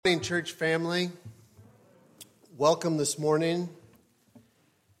Good morning, church family. Welcome this morning.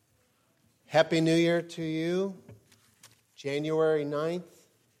 Happy New Year to you. January 9th,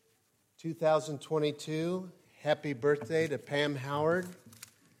 2022. Happy birthday to Pam Howard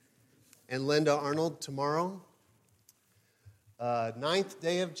and Linda Arnold tomorrow. 9th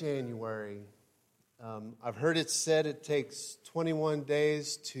day of January. I've heard it said it takes 21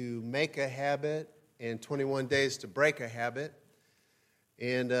 days to make a habit and 21 days to break a habit.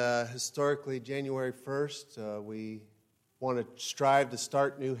 And historically, January 1st, we want to strive to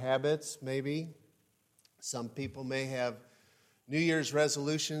start new habits, maybe. Some people may have New Year's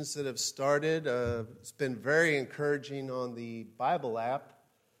resolutions that have started. It's been very encouraging on the Bible app,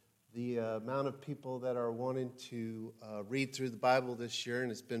 the amount of people that are wanting to read through the Bible this year,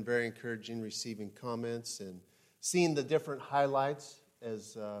 and it's been very encouraging receiving comments and seeing the different highlights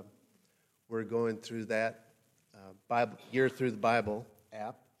as we're going through that Bible year through the Bible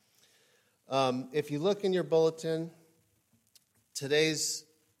app. If you look in your bulletin, today's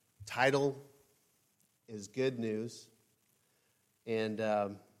title is Good News. And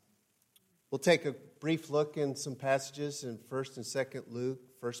we'll take a brief look in some passages in 1st and 2nd Luke,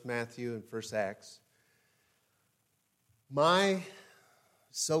 1st Matthew, and 1st Acts. My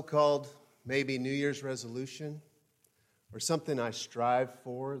so-called maybe New Year's resolution, or something I strive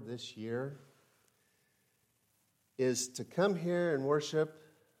for this year, is to come here and worship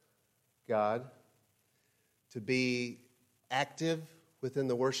God, to be active within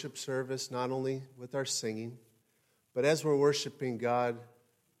the worship service, not only with our singing, but as we're worshiping God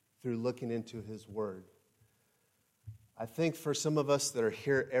through looking into His Word. I think for some of us that are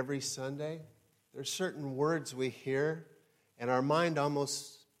here every Sunday, there's certain words we hear, and our mind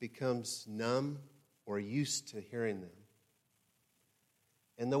almost becomes numb or used to hearing them.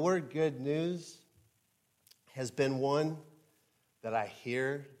 And the word good news has been one that I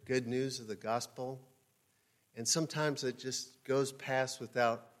hear, good news of the gospel, and sometimes it just goes past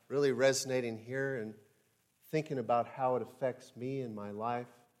without really resonating here and thinking about how it affects me and my life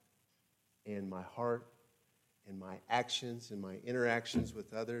and my heart and my actions and my interactions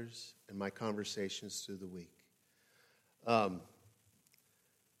with others and my conversations through the week.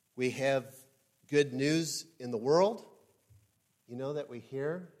 We have good news in the world, that we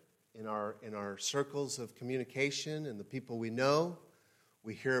hear. In our circles of communication and the people we know,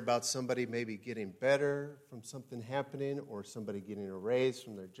 we hear about somebody maybe getting better from something happening, or somebody getting a raise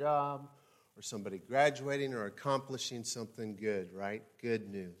from their job, or somebody graduating or accomplishing something good, right? Good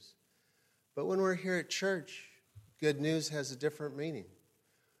news. But when we're here at church, good news has a different meaning.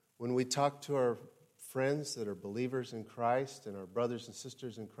 When we talk to our friends that are believers in Christ and our brothers and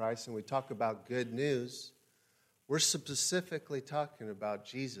sisters in Christ, and we talk about good news, we're specifically talking about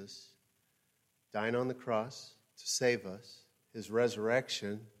Jesus dying on the cross to save us, His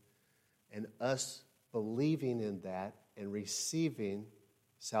resurrection, and us believing in that and receiving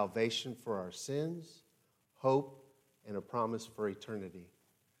salvation for our sins, hope, and a promise for eternity.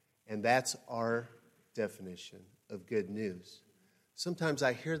 And that's our definition of good news. Sometimes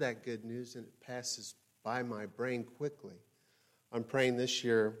I hear that good news and it passes by my brain quickly. I'm praying this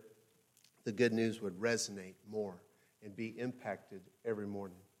year the good news would resonate more and be impacted every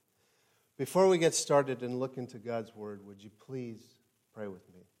morning. Before we get started and look into God's Word, would you please pray with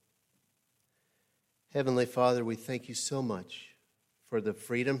me? Heavenly Father, we thank you so much for the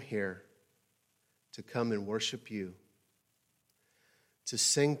freedom here to come and worship you, to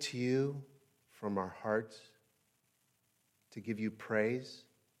sing to you from our hearts, to give you praise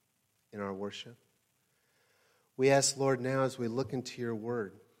in our worship. We ask, Lord, now as we look into your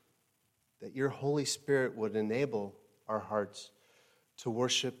Word, that your Holy Spirit would enable our hearts to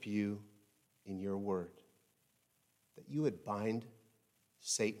worship you in your Word. That you would bind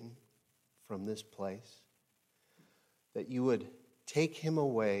Satan from this place. That you would take him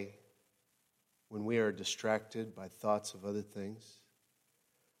away when we are distracted by thoughts of other things.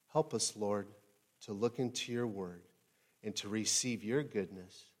 Help us, Lord, to look into your Word and to receive your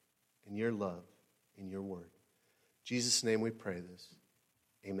goodness and your love in your Word. In Jesus' name we pray this.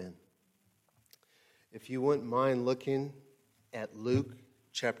 Amen. If you wouldn't mind looking at Luke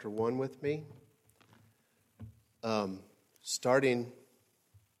chapter 1 with me, starting,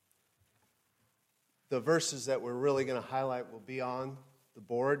 the verses that we're really going to highlight will be on the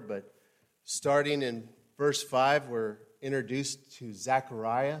board, but starting in verse 5, we're introduced to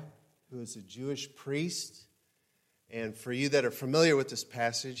Zechariah, who is a Jewish priest. And for you that are familiar with this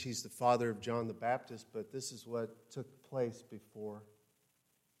passage, he's the father of John the Baptist, but this is what took place before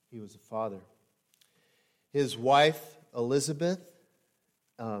he was a father. His wife, Elizabeth,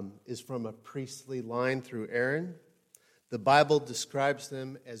 is from a priestly line through Aaron. The Bible describes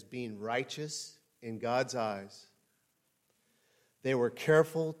them as being righteous in God's eyes. They were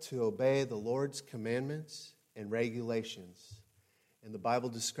careful to obey the Lord's commandments and regulations. And the Bible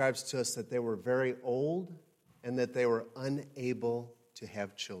describes to us that they were very old and that they were unable to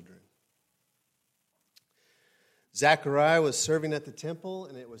have children. Zechariah was serving at the temple,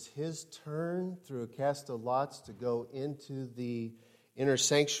 and it was his turn through a cast of lots to go into the inner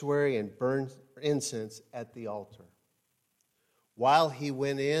sanctuary and burn incense at the altar. While he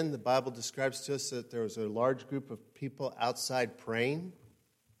went in, the Bible describes to us that there was a large group of people outside praying.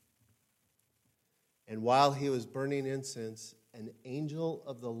 And while he was burning incense, an angel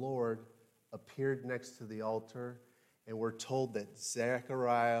of the Lord appeared next to the altar, and we're told that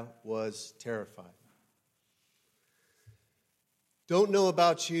Zechariah was terrified. Don't know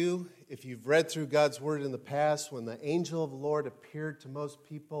about you, if you've read through God's Word in the past, when the angel of the Lord appeared to most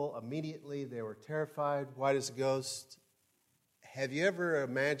people, immediately they were terrified, white as a ghost. Have you ever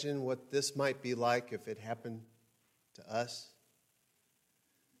imagined what this might be like if it happened to us?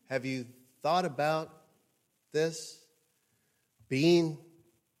 Have you thought about this? Being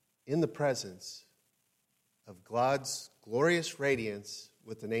in the presence of God's glorious radiance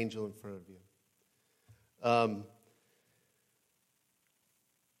with an angel in front of you.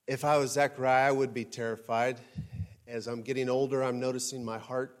 If I was Zechariah, I would be terrified. As I'm getting older, I'm noticing my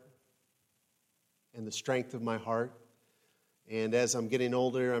heart and the strength of my heart. And as I'm getting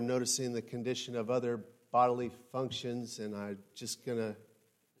older, I'm noticing the condition of other bodily functions, and I'm just going to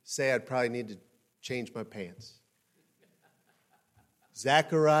say I'd probably need to change my pants.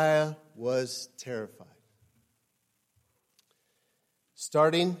 Zechariah was terrified.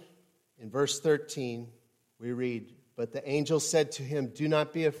 Starting in verse 13, we read, "But the angel said to him, 'Do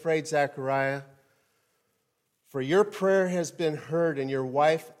not be afraid, Zechariah, for your prayer has been heard, and your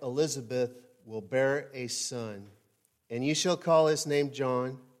wife Elizabeth will bear a son. And you shall call his name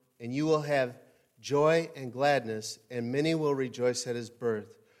John, and you will have joy and gladness, and many will rejoice at his birth.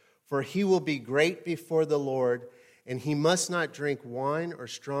 For he will be great before the Lord, and he must not drink wine or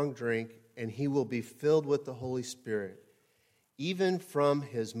strong drink, and he will be filled with the Holy Spirit, even from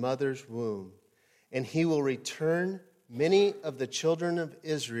his mother's womb. And he will return many of the children of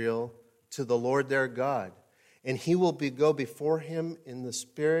Israel to the Lord their God. And he will go before him in the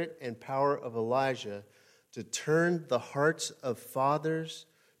spirit and power of Elijah, to turn the hearts of fathers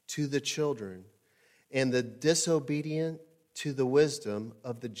to the children, and the disobedient to the wisdom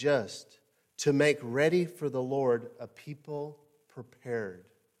of the just, to make ready for the Lord a people prepared.'"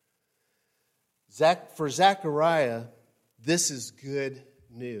 For Zechariah, this is good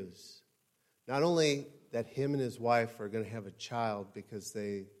news. Not only that him and his wife are going to have a child, because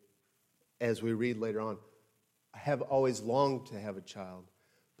they, as we read later on, have always longed to have a child,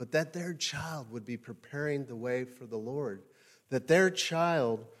 but that their child would be preparing the way for the Lord. That their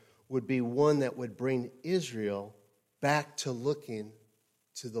child would be one that would bring Israel back to looking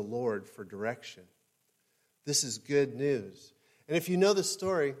to the Lord for direction. This is good news. And if you know the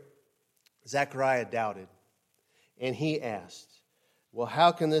story, Zechariah doubted. And he asked, "Well,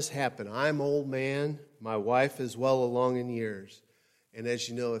 how can this happen? I'm old man. My wife is well along in years." And as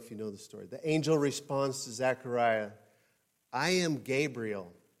you know, if you know the story, the angel responds to Zechariah, "I am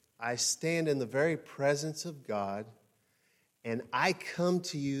Gabriel. I stand in the very presence of God, and I come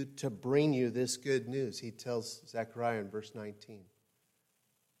to you to bring you this good news." He tells Zechariah in verse 19,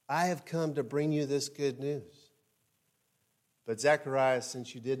 "I have come to bring you this good news. But Zechariah,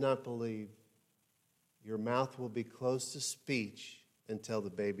 since you did not believe, your mouth will be closed to speech until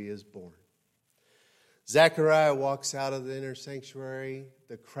the baby is born." Zechariah walks out of the inner sanctuary.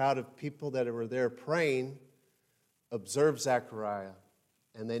 The crowd of people that were there praying observe Zechariah,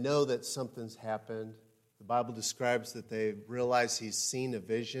 and they know that something's happened. The Bible describes that they realize he's seen a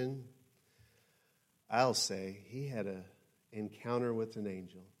vision. I'll say he had an encounter with an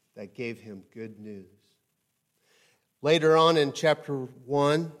angel that gave him good news. Later on in chapter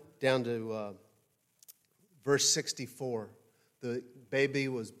 1, down to verse 64, the baby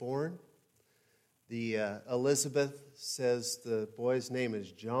was born. Elizabeth says the boy's name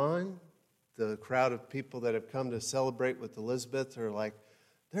is John. The crowd of people that have come to celebrate with Elizabeth are like,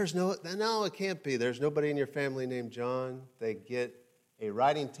 no, it can't be. There's nobody in your family named John. They get a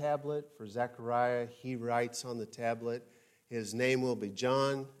writing tablet for Zechariah. He writes on the tablet, his name will be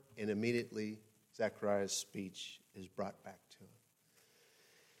John, and immediately Zechariah's speech is brought back to him.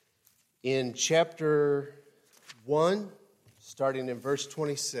 In chapter 1, starting in verse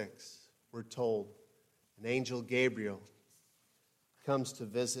 26, we're told an angel Gabriel comes to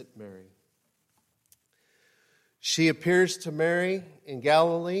visit Mary. She appears to Mary in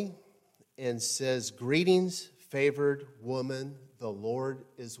Galilee and says, "Greetings, favored woman, the Lord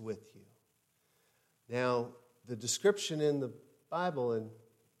is with you. Now, the description in the Bible, and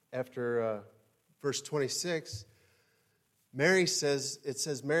after verse 26, Mary says, it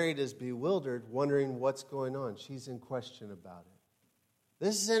says Mary is bewildered, wondering what's going on. She's in question about it.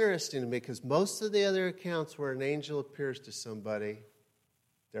 This is interesting to me because most of the other accounts where an angel appears to somebody,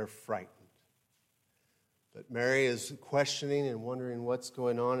 they're frightened. But Mary is questioning and wondering what's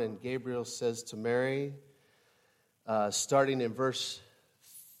going on, and Gabriel says to Mary, starting in verse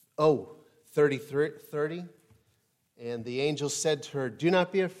 30, and the angel said to her, "Do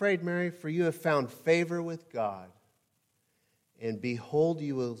not be afraid, Mary, for you have found favor with God. And behold,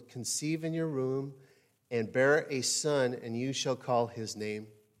 you will conceive in your womb and bear a son, and you shall call his name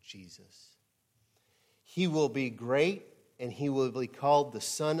Jesus. He will be great, and he will be called the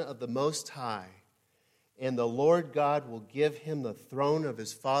Son of the Most High. And the Lord God will give him the throne of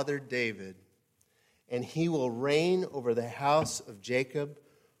his father David, and he will reign over the house of Jacob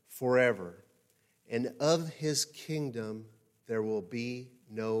forever. And of his kingdom there will be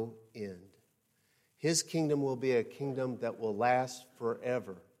no end. His kingdom will be a kingdom that will last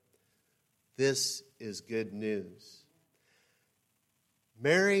forever." This is good news.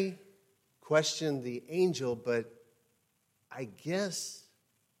 Mary questioned the angel, but I guess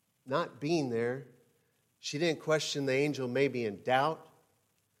not being there, she didn't question the angel maybe in doubt,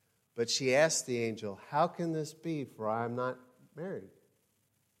 but she asked the angel, "How can this be, for I am not married?"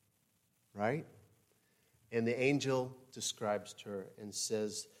 Right? And the angel describes to her and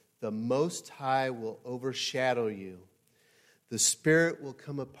says, "The Most High will overshadow you. The Spirit will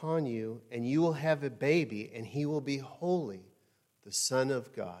come upon you, and you will have a baby, and he will be holy, the Son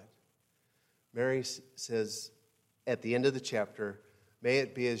of God." Mary says at the end of the chapter, "May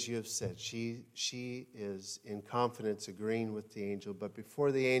it be as you have said." She is in confidence agreeing with the angel. But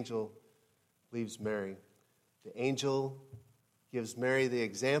before the angel leaves Mary, the angel gives Mary the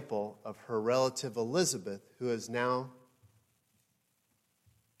example of her relative Elizabeth, who is now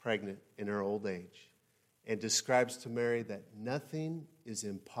pregnant in her old age, and describes to Mary that nothing is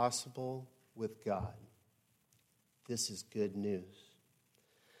impossible with God. This is good news.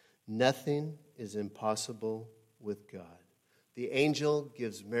 Nothing is impossible with God. The angel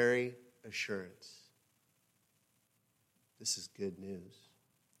gives Mary assurance. This is good news.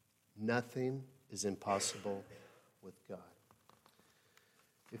 Nothing is impossible with God.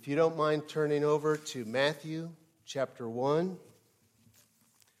 If you don't mind turning over to Matthew chapter 1.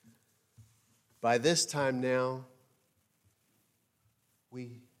 By this time now,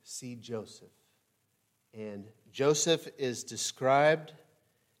 we see Joseph. And Joseph is described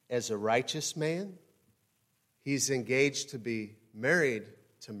as a righteous man. He's engaged to be married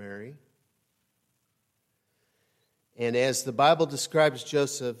to Mary. And as the Bible describes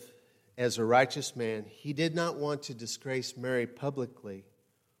Joseph as a righteous man, he did not want to disgrace Mary publicly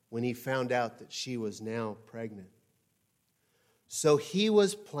when he found out that she was now pregnant. So he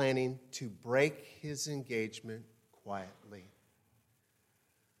was planning to break his engagement quietly.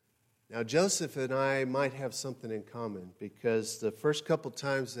 Now, Joseph and I might have something in common, because the first couple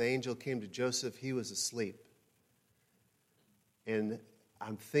times the angel came to Joseph, he was asleep. And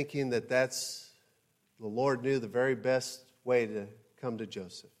I'm thinking that the Lord knew the very best way to come to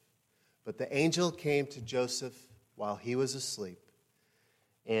Joseph. But the angel came to Joseph while he was asleep.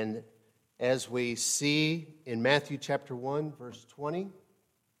 And as we see in Matthew chapter 1, verse 20,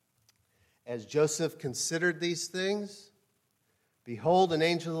 as Joseph considered these things, behold, an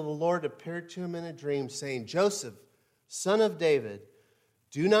angel of the Lord appeared to him in a dream, saying, "Joseph, son of David,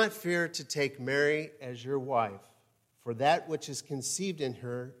 do not fear to take Mary as your wife, for that which is conceived in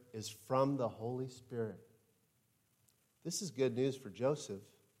her is from the Holy Spirit." This is good news for Joseph.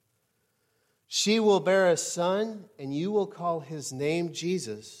 "She will bear a son, and you will call his name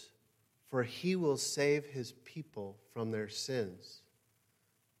Jesus, for he will save his people from their sins."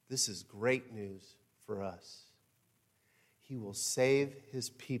 This is great news for us. He will save his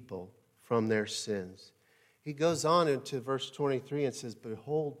people from their sins. He goes on into verse 23 and says,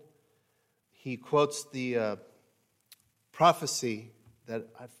 "Behold," he quotes the prophecy that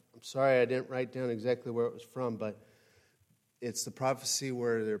I'm sorry I didn't write down exactly where it was from, but it's the prophecy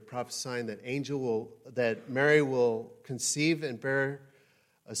where they're prophesying that Mary will conceive and bear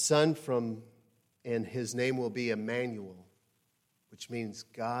a son and his name will be Emmanuel, which means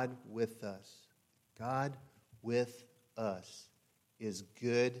God with us. God with us is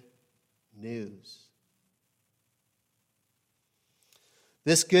good news.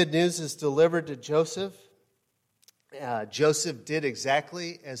 This good news is delivered to Joseph. Joseph did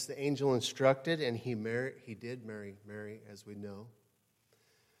exactly as the angel instructed, and he did marry Mary, as we know.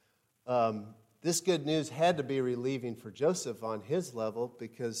 This good news had to be relieving for Joseph on his level,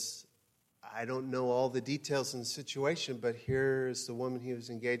 because I don't know all the details in the situation, but here is the woman he was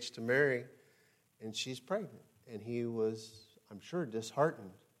engaged to marry, and she's pregnant. And he was, I'm sure,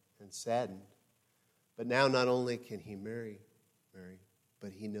 disheartened and saddened. But now not only can he marry Mary,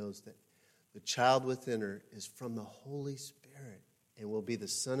 but he knows that the child within her is from the Holy Spirit and will be the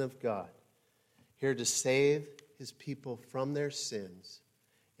Son of God, here to save his people from their sins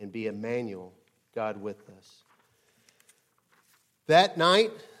and be Emmanuel, God with us. That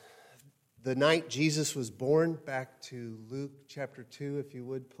night, the night Jesus was born, back to Luke chapter 2, if you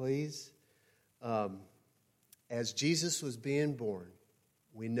would please. As Jesus was being born,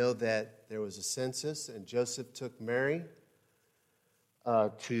 we know that there was a census, and Joseph took Mary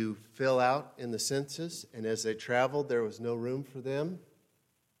to fill out in the census. And as they traveled, there was no room for them.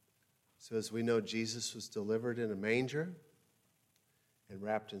 So as we know, Jesus was delivered in a manger and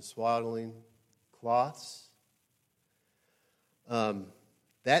wrapped in swaddling cloths.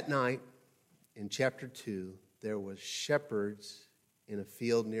 That night, in chapter 2, there was shepherds in a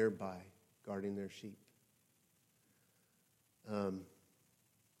field nearby guarding their sheep.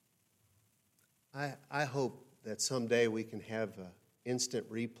 I hope that someday we can have an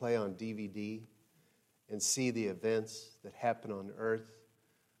instant replay on DVD and see the events that happen on earth.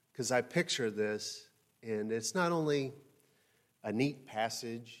 Because I picture this, and it's not only a neat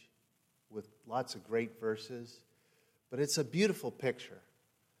passage with lots of great verses, but it's a beautiful picture.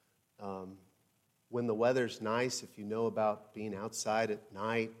 When the weather's nice, if you know about being outside at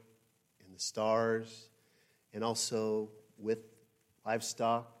night and the stars, and also with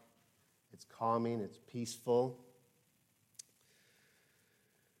livestock, it's calming, it's peaceful.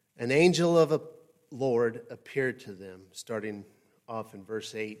 An angel of the Lord appeared to them, starting off in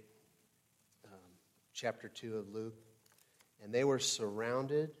verse 8, chapter 2 of Luke. And they were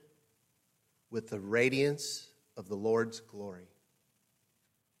surrounded with the radiance of the Lord's glory.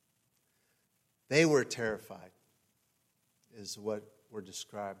 They were terrified, is what were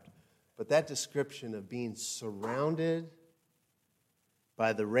described. But that description of being surrounded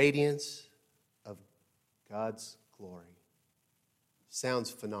by the radiance of God's glory sounds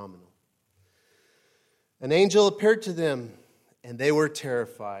phenomenal. An angel appeared to them, and they were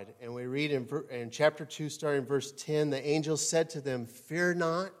terrified. And we read in chapter 2, starting verse 10, the angel said to them, "Fear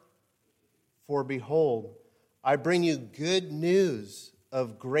not, for behold, I bring you good news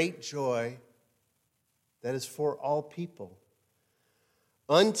of great joy that is for all people.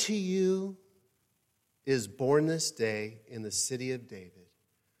 Unto you is born this day in the city of David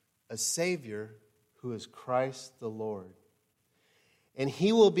a Savior who is Christ the Lord. And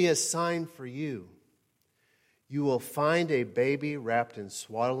he will be a sign for you. You will find a baby wrapped in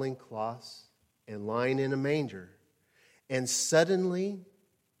swaddling cloths and lying in a manger." And suddenly,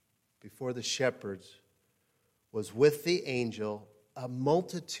 before the shepherds, was with the angel a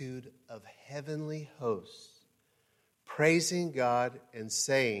multitude of heavenly hosts, praising God and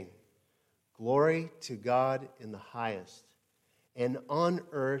saying, "Glory to God in the highest, and on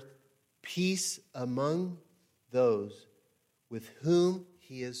earth peace among those with whom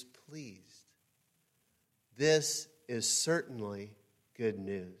he is pleased." This is certainly good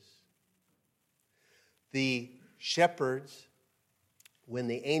news. The shepherds, when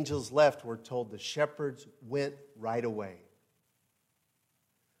the angels left, we're told the shepherds went right away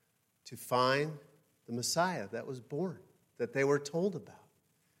to find the Messiah that was born, that they were told about.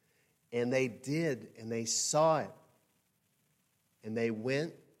 And they did, and they saw it. And they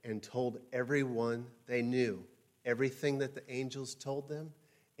went and told everyone they knew, everything that the angels told them,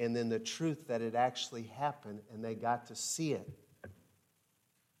 and then the truth that it actually happened, and they got to see it.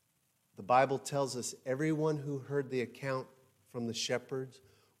 The Bible tells us everyone who heard the account from the shepherds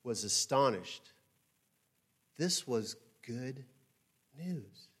was astonished. This was good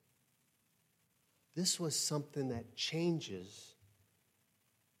news. This was something that changes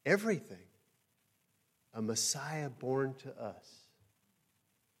everything. A Messiah born to us.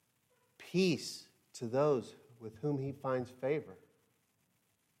 Peace to those with whom he finds favor.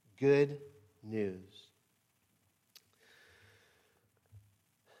 Good news.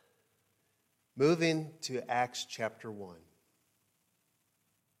 Moving to Acts chapter 1.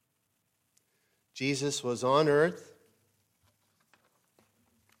 Jesus was on earth,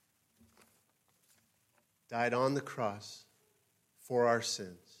 died on the cross for our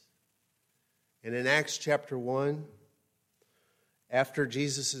sins. And in Acts chapter 1, after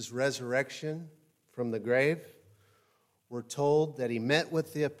Jesus' resurrection from the grave, we're told that he met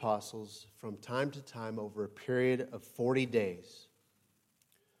with the apostles from time to time over a period of 40 days.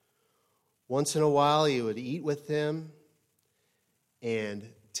 Once in a while, he would eat with them,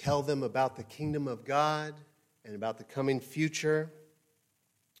 and tell them about the kingdom of God and about the coming future.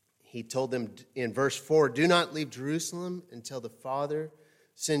 He told them in verse 4, "Do not leave Jerusalem until the Father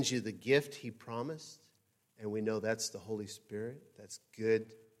sends you the gift he promised." And we know that's the Holy Spirit. That's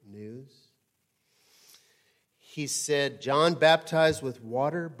good news. He said, "John baptized with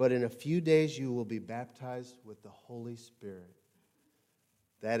water, but in a few days you will be baptized with the Holy Spirit."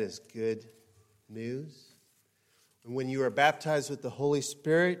 That is good news. And when you are baptized with the Holy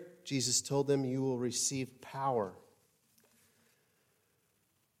Spirit, Jesus told them you will receive power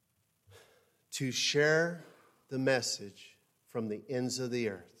to share the message from the ends of the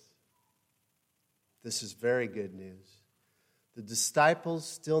earth. This is very good news. The disciples,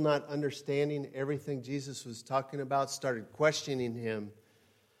 still not understanding everything Jesus was talking about, started questioning him.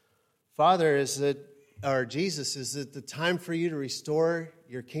 "Father, Jesus, is it the time for you to restore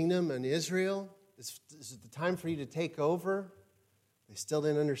your kingdom in Israel? Is it the time for you to take over?" They still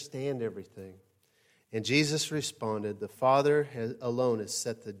didn't understand everything. And Jesus responded, "The Father alone has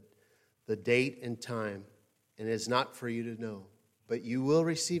set the date and time, and it is not for you to know. But you will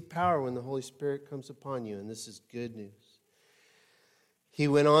receive power when the Holy Spirit comes upon you," and this is good news. He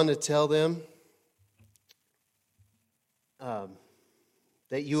went on to tell them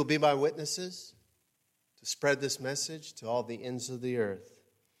that you will be my witnesses to spread this message to all the ends of the earth.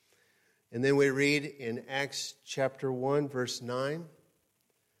 And then we read in Acts chapter 1, verse 9,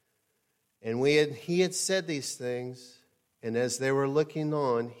 "And he had said these things, and as they were looking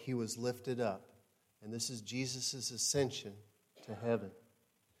on, he was lifted up." And this is Jesus' ascension to heaven.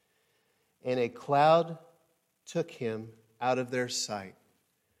 "And a cloud took him out of their sight.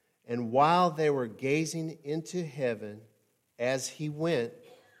 And while they were gazing into heaven as he went,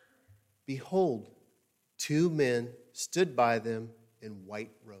 behold, two men stood by them in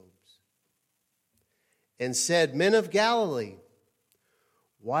white robes and said, 'Men of Galilee,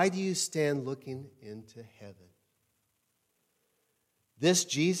 why do you stand looking into heaven? This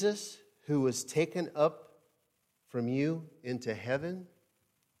Jesus who was taken up from you into heaven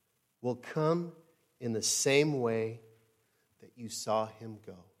will come in the same way that you saw him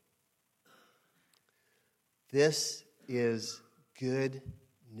go.'" This is good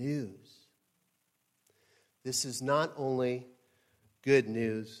news. This is not only good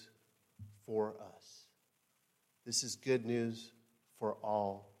news for us. This is good news for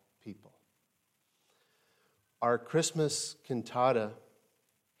all people. Our Christmas cantata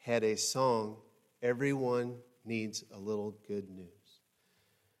had a song, "Everyone Needs a Little Good News."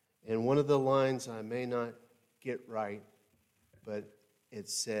 And one of the lines I may not get right, but it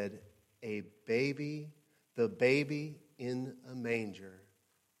said, the baby in a manger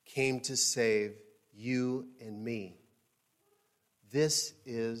came to save you and me. This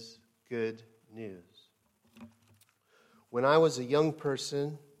is good news. When I was a young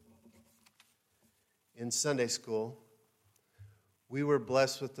person in Sunday school, we were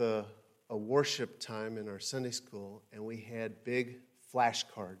blessed with a worship time in our Sunday school, and we had big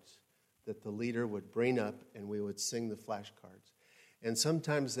flashcards that the leader would bring up, and we would sing the flashcards. And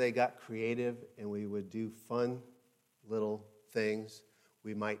sometimes they got creative, and we would do fun little things.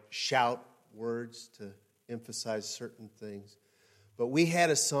 We might shout words to emphasize certain things. But we had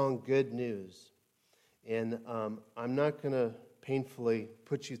a song, "Good News." And I'm not going to painfully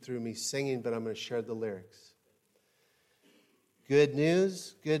put you through me singing, but I'm going to share the lyrics. Good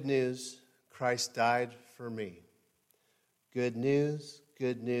news, Christ died for me. Good news,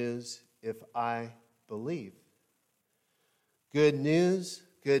 if I believe. Good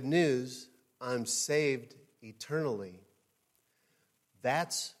news, I'm saved eternally.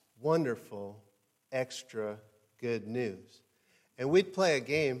 That's wonderful, extra good news. And we'd play a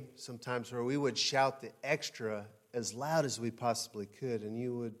game sometimes where we would shout the extra as loud as we possibly could. And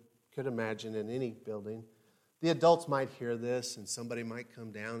you could imagine in any building, the adults might hear this and somebody might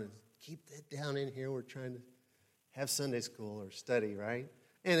come down and keep that down in here. We're trying to have Sunday school or study, right?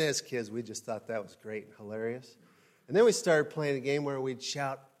 And as kids, we just thought that was great and hilarious. And then we started playing a game where we'd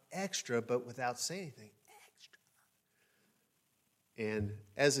shout extra, but without saying anything. Extra. And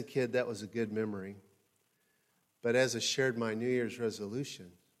as a kid, that was a good memory. But as I shared my New Year's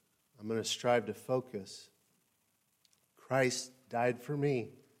resolution, I'm going to strive to focus. Christ died for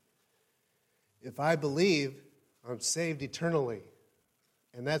me. If I believe, I'm saved eternally.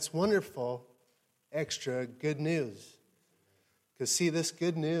 And that's wonderful, extra good news. Because see, this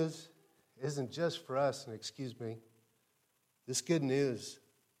good news isn't just for us, and excuse me. This good news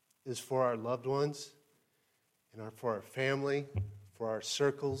is for our loved ones, and for our family, for our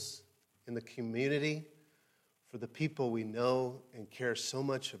circles in the community, for the people we know and care so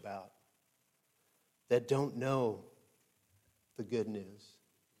much about that don't know the good news.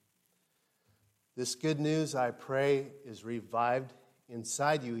 This good news, I pray, is revived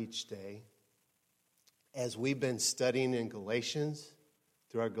inside you each day as we've been studying in Galatians,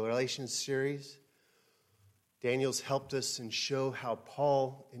 through our Galatians series. Daniel's helped us and show how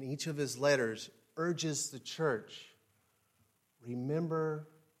Paul, in each of his letters, urges the church, remember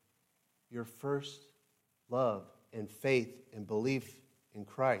your first love and faith and belief in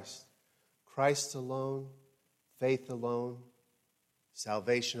Christ. Christ alone, faith alone,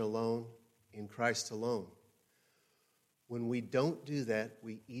 salvation alone, in Christ alone. When we don't do that,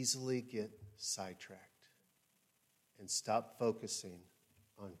 we easily get sidetracked and stop focusing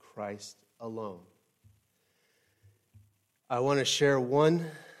on Christ alone. I want to share one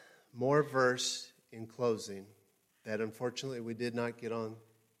more verse in closing that unfortunately we did not get on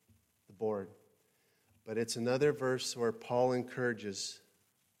the board. But it's another verse where Paul encourages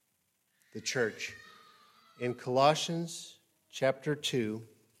the church. In Colossians chapter 2,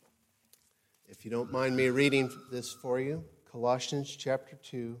 if you don't mind me reading this for you, Colossians chapter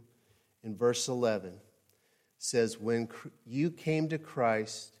 2 in verse 11 says, when you came to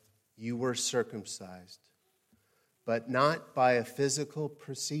Christ, you were circumcised, but not by a physical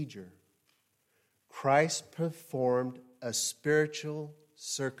procedure. Christ performed a spiritual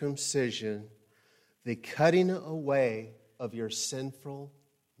circumcision, the cutting away of your sinful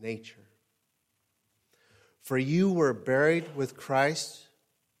nature. For you were buried with Christ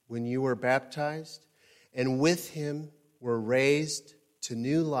when you were baptized, and with him were raised to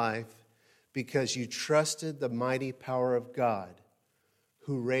new life because you trusted the mighty power of God,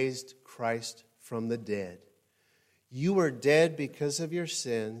 who raised Christ from the dead. You were dead because of your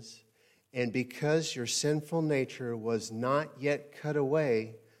sins, and because your sinful nature was not yet cut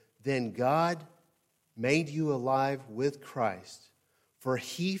away, then God made you alive with Christ, for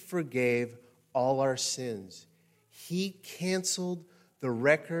he forgave all our sins. He canceled the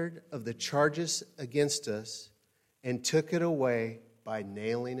record of the charges against us and took it away by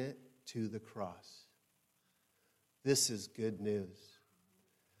nailing it to the cross. This is good news.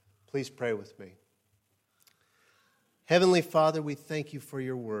 Please pray with me. Heavenly Father, we thank you for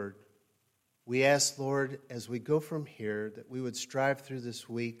your word. We ask, Lord, as we go from here, that we would strive through this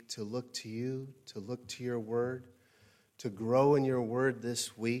week to look to you, to look to your word, to grow in your word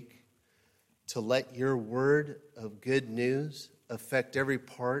this week, to let your word of good news affect every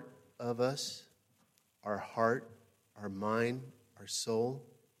part of us, our heart, our mind, our soul,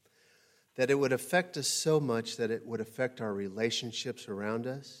 that it would affect us so much that it would affect our relationships around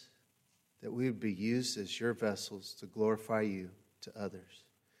us, that we would be used as your vessels to glorify you to others.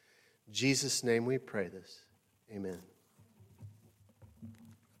 In Jesus' name we pray this. Amen.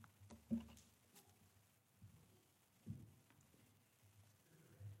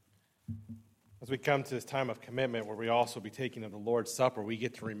 As we come to this time of commitment where we also be taking of the Lord's Supper, we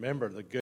get to remember the good